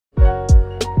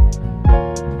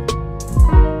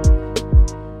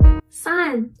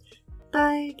and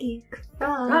딸기 cross.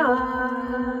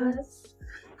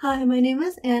 Hi, my name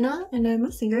is Anna and I'm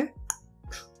a singer.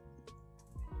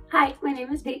 Hi, my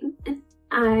name is Peyton and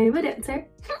I'm a dancer.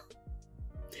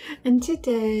 And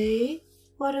today,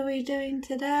 what are we doing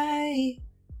today?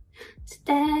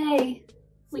 Today,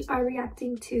 we are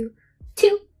reacting to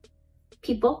two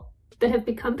people that have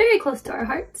become very close to our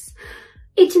hearts.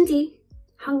 H&D,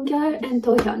 Hangyul and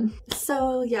Dohyon.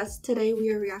 So yes, today we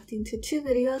are reacting to two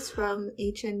videos from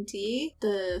H&D.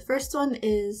 The first one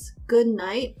is Good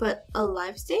Night, but a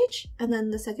live stage. And then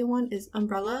the second one is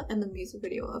Umbrella and the music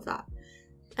video of that.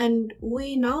 And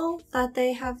we know that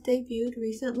they have debuted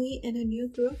recently in a new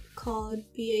group called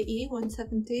BAE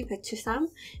 173 173,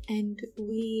 and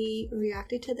we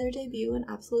reacted to their debut and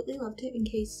absolutely loved it in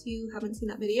case you haven't seen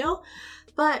that video.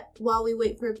 But while we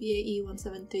wait for BAE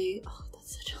 173, oh,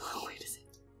 that's such a long way to say.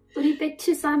 우리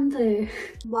 173들.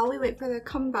 While we wait for their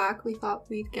comeback, we thought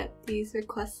we'd get these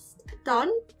requests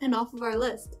done and off of our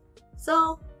list.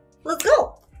 So, let's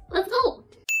go! Let's go!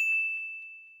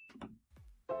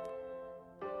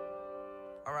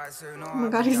 Oh my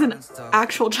god, he's an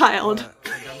actual child.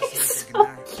 He's so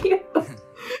cute.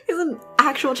 He's an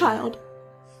actual child.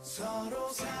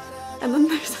 And then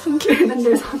there's Hangyul. And then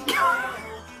there's Hangyul.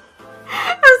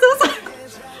 I'm so sorry.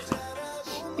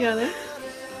 Yeah, there.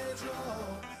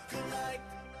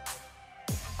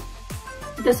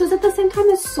 This was at the same time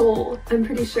as Seoul, I'm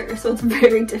pretty sure, so it's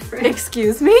very different.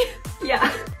 Excuse me?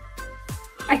 Yeah.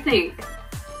 I think.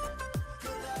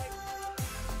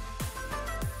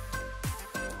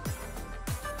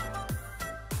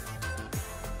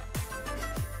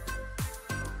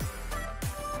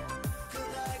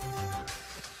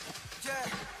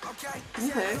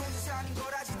 Okay.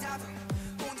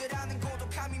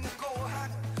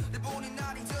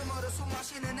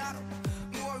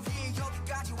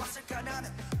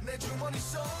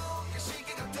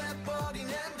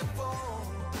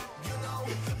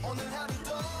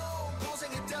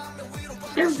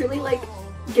 They're really like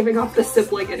giving off the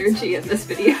sibling energy in this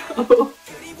video.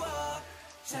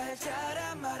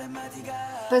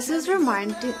 This is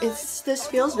reminding, this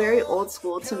feels very old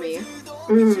school to me.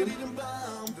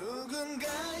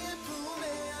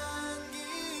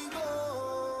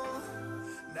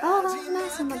 Oh, that's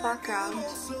nice in the background.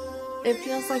 It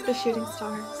feels like the shooting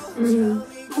stars.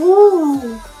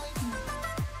 Ooh.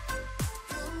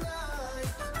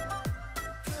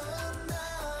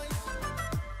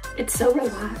 It's so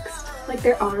relaxed. Like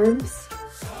their arms.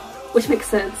 Which makes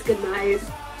sense. Good night.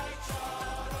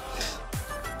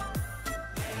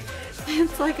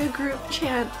 It's like a group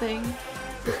chant thing.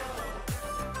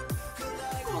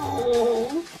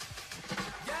 Oh.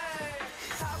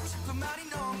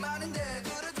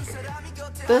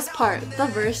 This part, the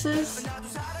verses,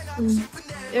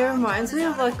 it reminds me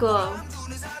of like a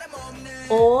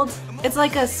old, it's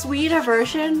like a sweeter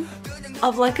version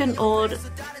of like an old,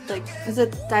 like, is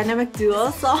it Dynamic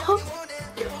Duo song?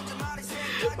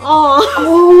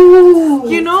 Oh,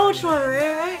 you know which one,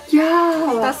 right?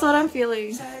 Yeah. That's what I'm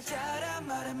feeling.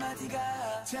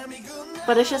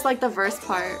 But it's just like the verse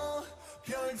part.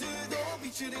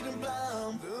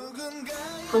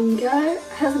 Hangyul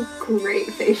has great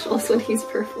facials when he's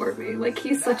performing. Like,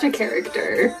 he's such a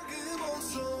character.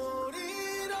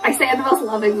 I say it in the most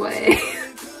loving way.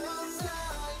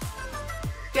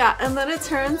 Yeah, and then it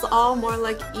turns all more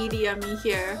like EDM-y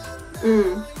here.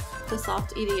 The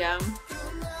soft EDM.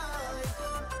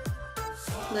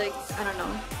 Like, I don't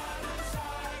know.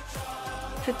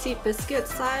 Petite Biscuit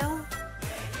style?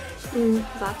 Is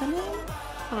that the name?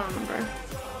 I don't remember.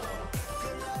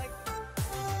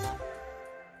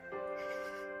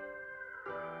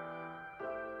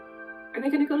 Are they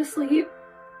gonna go to sleep?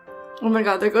 Oh my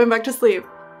god, they're going back to sleep.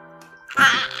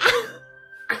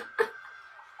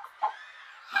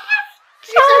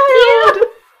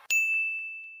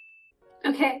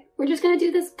 Okay, we're just gonna do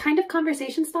this kind of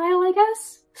conversation style, I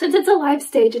guess. Since it's a live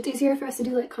stage, it's easier for us to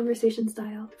do like conversation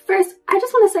style. First, I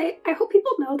just want to say, I hope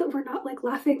people know that we're not like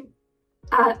laughing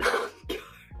at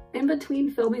in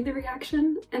between filming the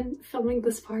reaction and filming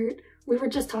this part. We were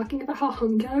just talking about how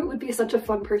Hangyul would be such a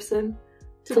fun person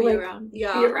to be like around. be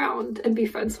around and be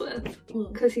friends with,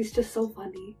 because he's just so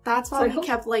funny. That's why we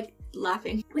kept like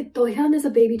laughing. Like Dohyon is a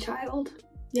baby child.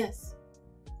 Yes.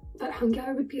 But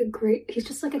Hangyul would be a great, he's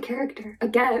just like a character,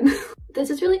 again. This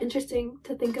is really interesting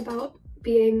to think about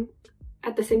being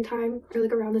at the same time, or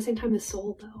like around the same time as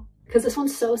Seoul though. Because this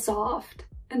one's so soft,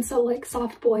 and so like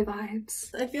soft boy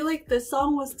vibes. I feel like this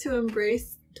song was to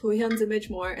embrace Dohyun's image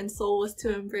more, and Seoul was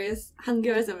to embrace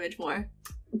Hangyul's image more.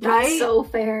 That's so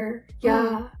fair.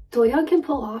 Yeah. Dohyon can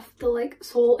pull off the like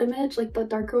soul image, like the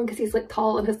darker one, because he's like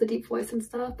tall and has the deep voice and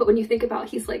stuff. But when you think about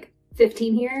he's like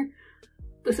 15 here,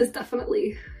 this is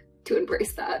definitely to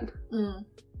embrace that.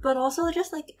 But also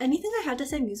just like anything I had to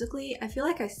say musically, I feel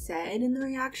like I said in the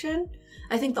reaction.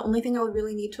 I think the only thing I would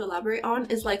really need to elaborate on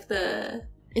is like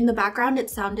in the background it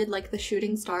sounded like the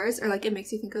shooting stars, or like it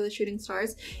makes you think of the shooting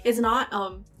stars. It's not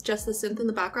just the synth in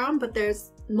the background, but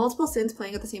there's multiple synths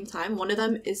playing at the same time. One of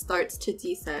them starts to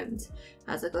descend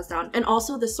as it goes down, and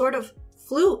also the sort of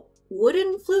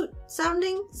wooden flute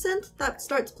sounding synth that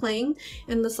starts playing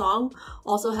in the song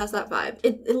also has that vibe.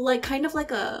 It like kind of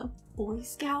like a Boy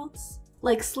Scouts,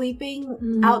 like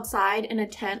sleeping outside in a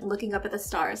tent looking up at the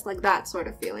stars, like that sort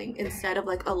of feeling, instead of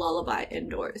like a lullaby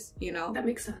indoors, you know? That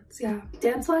makes sense, yeah.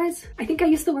 Dance-wise, I think I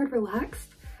used the word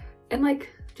relaxed, and like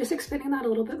just expanding that a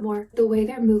little bit more, the way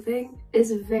they're moving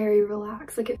is very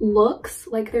relaxed. Like it looks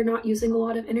like they're not using a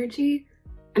lot of energy.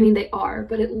 I mean, they are,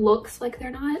 but it looks like they're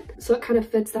not. So it kind of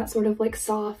fits that sort of like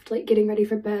soft, like getting ready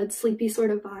for bed, sleepy sort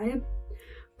of vibe.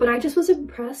 But I just was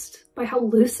impressed by how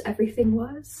loose everything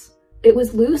was. It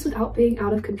was loose without being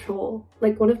out of control.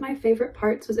 Like one of my favorite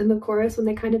parts was in the chorus when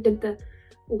they kind of did the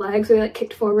legs where they like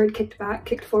kicked forward, kicked back,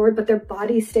 kicked forward, but their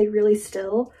bodies stayed really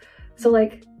still. So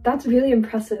like that's really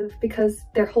impressive because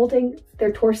they're holding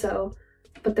their torso,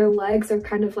 but their legs are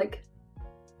kind of like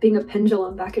being a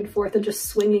pendulum back and forth and just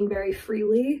swinging very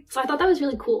freely. So I thought that was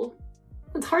really cool.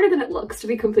 It's harder than it looks, to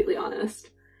be completely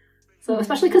honest. So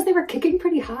especially because they were kicking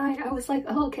pretty high, I was like,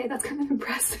 oh, okay, that's kind of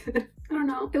impressive. I don't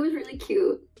know, it was really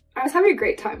cute. I was having a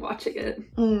great time watching it.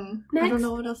 Next. I don't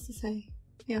know what else to say.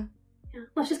 Yeah.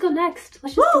 Let's just go next.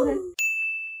 Let's just do it.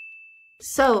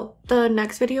 So the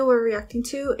next video we're reacting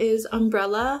to is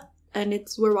Umbrella, and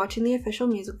we're watching the official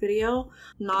music video,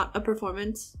 not a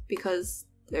performance, because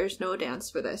there's no dance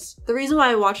for this. The reason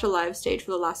why I watched a live stage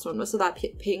for the last one was so that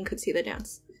Peyton could see the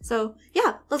dance. So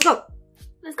yeah, let's go.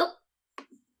 Let's go.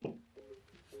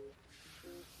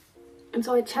 And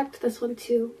so I checked this one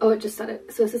too. Oh, it just said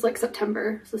it. So this is like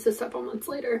September. So this is several months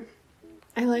later.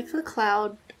 I like the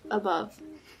cloud above.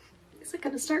 Is it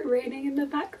gonna start raining in the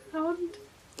background?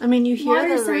 I mean, you hear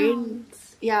Water the rain.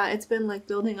 sounds. Yeah, it's been like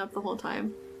building up the whole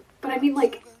time. But I mean,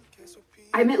 like,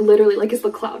 I meant literally, like, is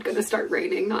the cloud gonna start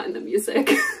raining, not in the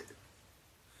music?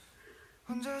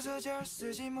 Oh,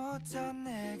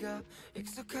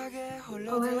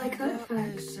 I like that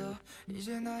effect.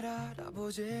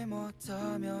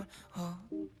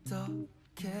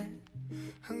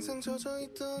 항상 젖어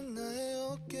있던 나의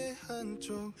어깨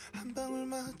한쪽 한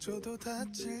방울마저도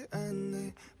닿질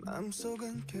않네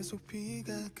마음속은 계속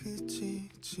비가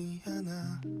그치지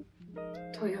않아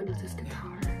Dohyon with his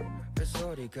guitar.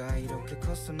 뱃소리가 이렇게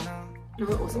컸었나 No,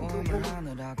 it wasn't Dohyon.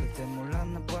 하느라 그때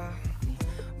몰랐나 봐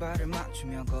발을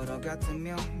맞추며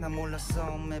걸어갔으며 난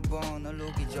몰랐어 매번 널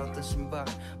우기졌던 신발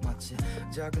마치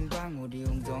작은 방울이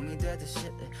웅덩이 되듯이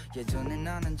예전에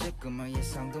나는 지금을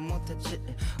예상도 못했지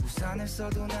우산을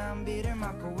써도 난 비를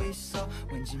맞고 있어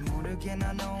왠지 모르게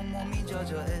난 온몸이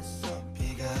젖어 있어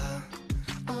비가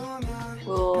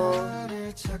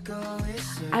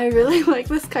I really like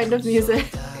this kind of music.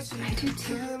 I do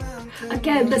too.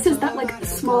 Again, this is that like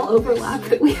small overlap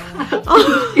that we have.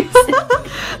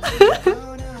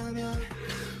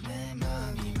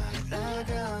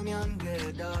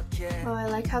 Oh, I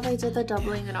like how they did the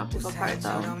doubling and octave apart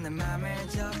though.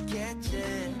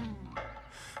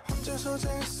 혼자서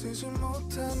잘 쓰지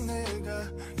못한 내가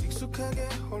익숙하게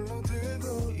홀로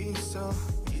들고 있어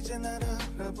이젠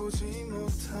알아보지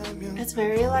못하면 It's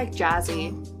very like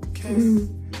jazzy.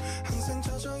 항상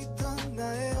젖어 있던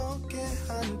나의 어깨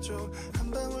한쪽 한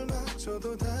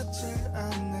방울마저도 닿질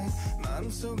않네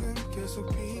마음속은 계속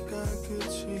비가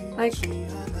그치지 Like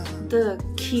않아 the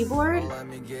keyboard.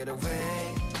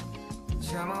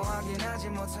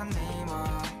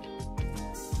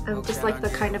 And just like the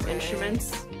kind of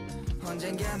instruments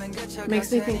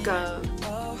makes me think of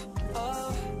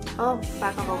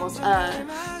back on vocals.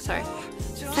 Sorry,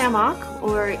 Samok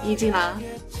or Yijina.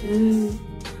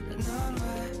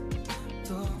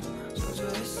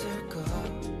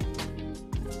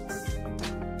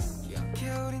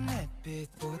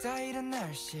 이런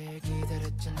날씨를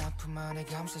기다렸던 아픔 안에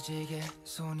감싸지게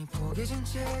손이 포개진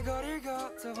채 거리를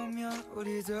걷다 보면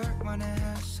우리 둘만의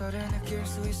햇살을 느낄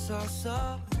수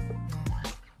있었어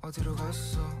너 어디로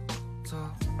갔어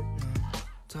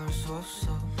닿을 수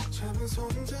없어 잡은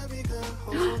손잡이가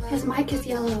His mic is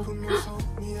yellow.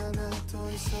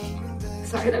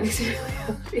 Sorry, that makes me really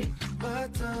happy.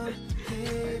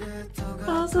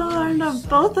 Also learned that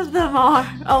both of them are.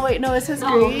 Oh wait, no, it's his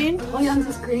green. Dohyon's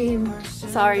is green.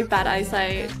 Sorry, bad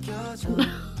eyesight.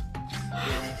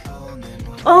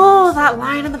 Oh, that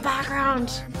line in the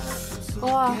background.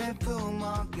 와.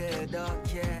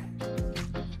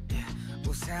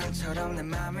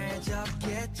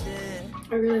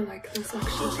 I really like this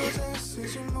actually.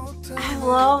 I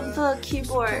love the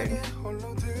keyboard.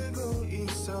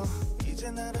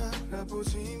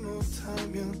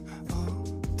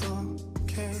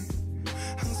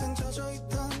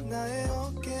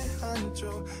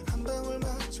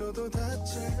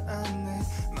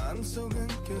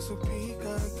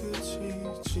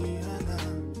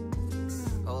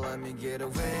 Oh, let me get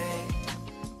away.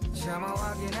 참아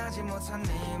확인하지 못한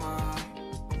네 맘.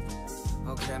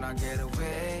 Oh, can I get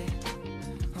away?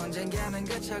 언젠가는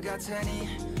그쳐갈 테니.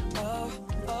 Oh,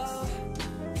 oh.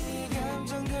 이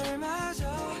감정들마저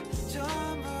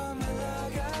전부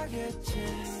말라가겠지.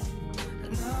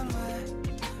 넌 왜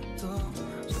또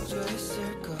젖어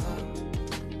있을까?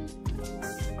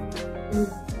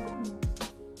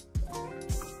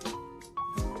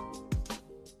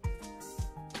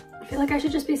 I feel like I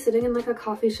should just be sitting in like a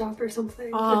coffee shop or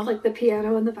something Oh. with like the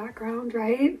piano in the background,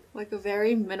 right? Like a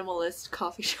very minimalist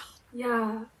coffee shop.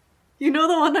 Yeah. You know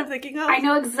the one I'm thinking of? I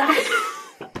know exactly.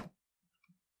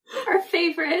 Our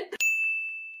favorite.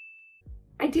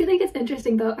 I do think it's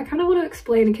interesting though. I kind of want to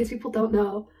explain in case people don't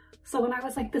know. So when I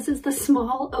was like, this is the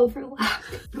small overlap.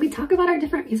 We talk about our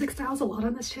different music styles a lot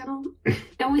on this channel. And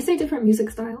when we say different music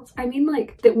styles, I mean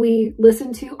like that we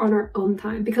listen to on our own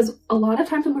time. Because a lot of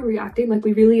times when we're reacting, like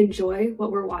we really enjoy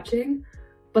what we're watching.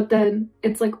 But then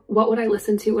it's like, what would I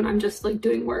listen to when I'm just like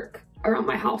doing work around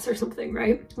my house or something,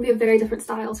 right? We have very different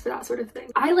styles for that sort of thing.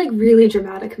 I like really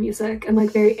dramatic music and like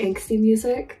very angsty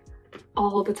music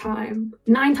all the time.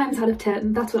 9 times out of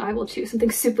 10, that's what I will choose.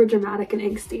 Something super dramatic and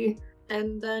angsty.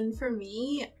 And then for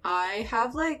me, I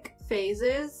have like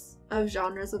phases of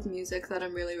genres of music that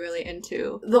I'm really, really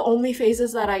into. The only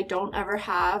phases that I don't ever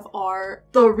have are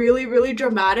the really, really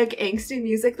dramatic, angsty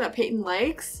music that Peyton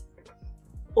likes,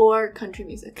 or country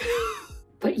music.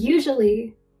 But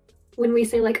usually when we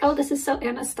say like, oh, this is so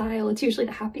Anna style, it's usually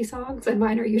the happy songs, and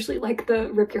mine are usually like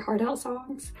the rip your heart out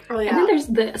songs. Oh yeah. And then there's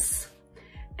this.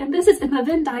 And this is in the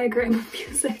Venn diagram of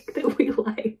music that we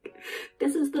like.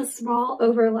 This is the small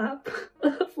overlap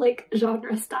of like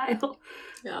genre style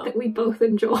that we both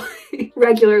enjoy,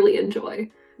 regularly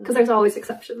enjoy. Because there's always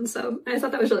exceptions, so I just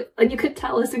thought that was really, and you could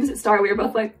tell as soon as it started, we were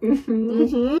both like,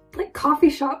 like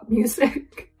coffee shop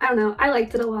music. I don't know, I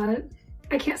liked it a lot.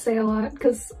 I can't say a lot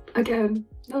because again,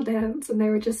 no dance and they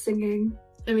were just singing.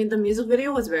 I mean, the music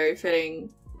video was very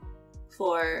fitting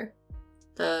for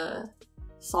the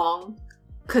song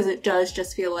because it does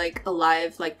just feel like a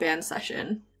live like band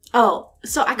session. Oh,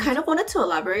 so I kind of wanted to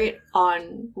elaborate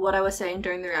on what I was saying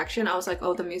during the reaction. I was like,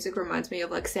 oh, the music reminds me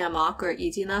of like Samok or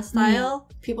Ijina style.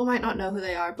 People might not know who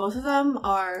they are. Both of them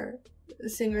are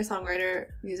singer-songwriter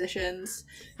musicians,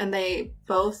 and they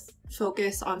both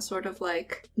focus on sort of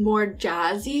like more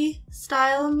jazzy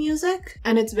style music,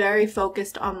 and it's very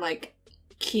focused on like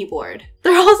keyboard.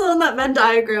 They're also in that Venn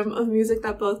diagram of music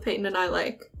that both Peyton and I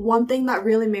like. One thing that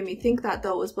really made me think that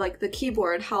though was like the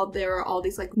keyboard, how there are all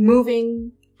these like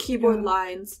moving keyboard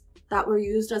lines that were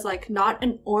used as like not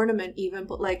an ornament even,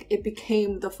 but like it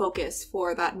became the focus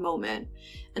for that moment,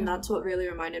 and that's what really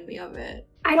reminded me of it.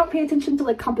 I don't pay attention to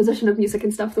like composition of music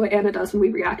and stuff the way Anna does when we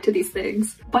react to these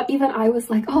things, but even I was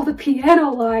like, oh, the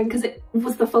piano line, because it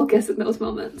was the focus in those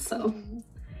moments. So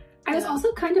I was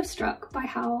also kind of struck by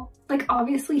how, like,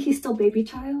 obviously he's still baby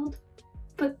child,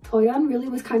 but Dohyon really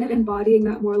was kind of embodying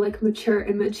that more like mature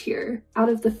image here. Out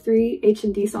of the 3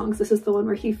 H&D songs, this is the one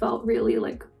where he felt really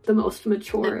like the most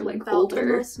mature, it like felt older.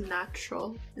 the most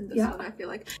natural in this one, I feel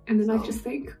like. And then I just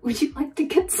think, would you like to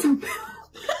get some milk?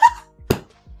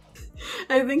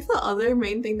 I think the other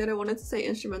main thing that I wanted to say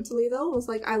instrumentally though was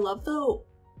like, I love the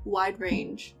wide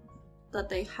range that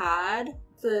they had.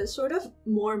 The sort of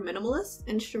more minimalist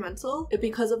instrumental,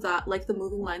 because of that, like the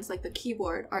moving lines, like the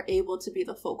keyboard, are able to be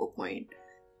the focal point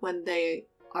when they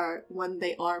are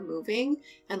moving,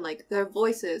 and like their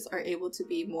voices are able to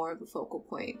be more of a focal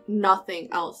point. Nothing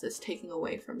else is taking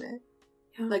away from it.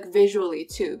 Like visually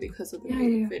too, because of the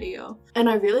music video. And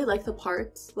I really like the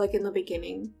parts like in the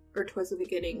beginning or towards the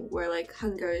beginning where like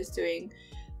Hangyul is doing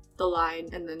the line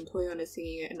and then Dohyon is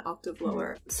singing it an octave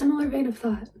lower. Similar vein of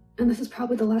thought, and this is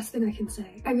probably the last thing I can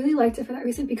say. I really liked it for that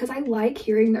reason because I like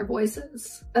hearing their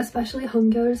voices, especially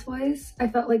Hangyul's voice. I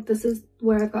felt like this is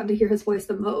where I've gotten to hear his voice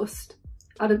the most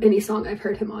out of any song I've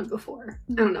heard him on before.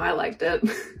 I don't know, I liked it.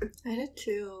 I did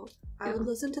too. I would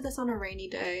listen to this on a rainy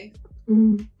day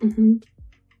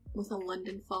with a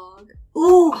London fog.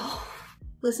 Ooh!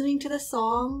 Listening to the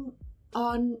song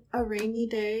on a rainy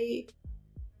day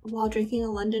while drinking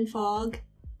a London fog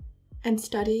and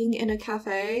studying in a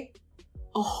cafe.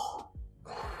 Oh,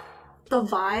 The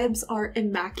vibes are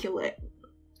immaculate.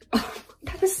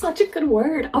 That is such a good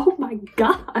word. Oh my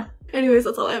god. Anyways,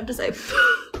 that's all I have to say.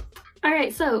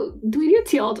 Alright, so do we do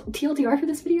TLDR for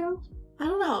this video? I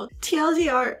don't know.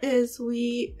 TLDR is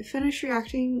we finished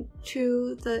reacting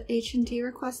to the H&D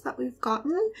requests that we've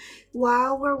gotten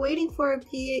while we're waiting for a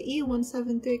BAE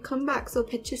 173 comeback. So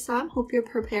Pitchy-sam, hope you're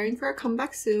preparing for a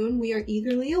comeback soon. We are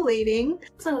eagerly awaiting.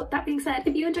 So that being said,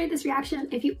 if you enjoyed this reaction,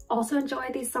 if you also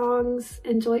enjoy these songs,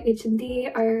 enjoy H&D,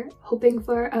 are hoping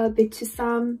for a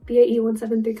Pitchy-sam BAE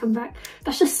 173 comeback,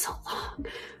 that's just so long.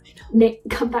 I know.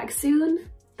 Come back soon,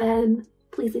 then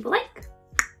please leave a like.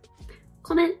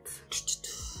 Comment,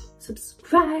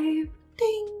 subscribe,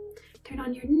 ding, turn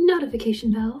on your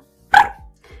notification bell,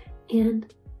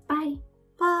 and bye.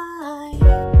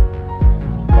 Bye.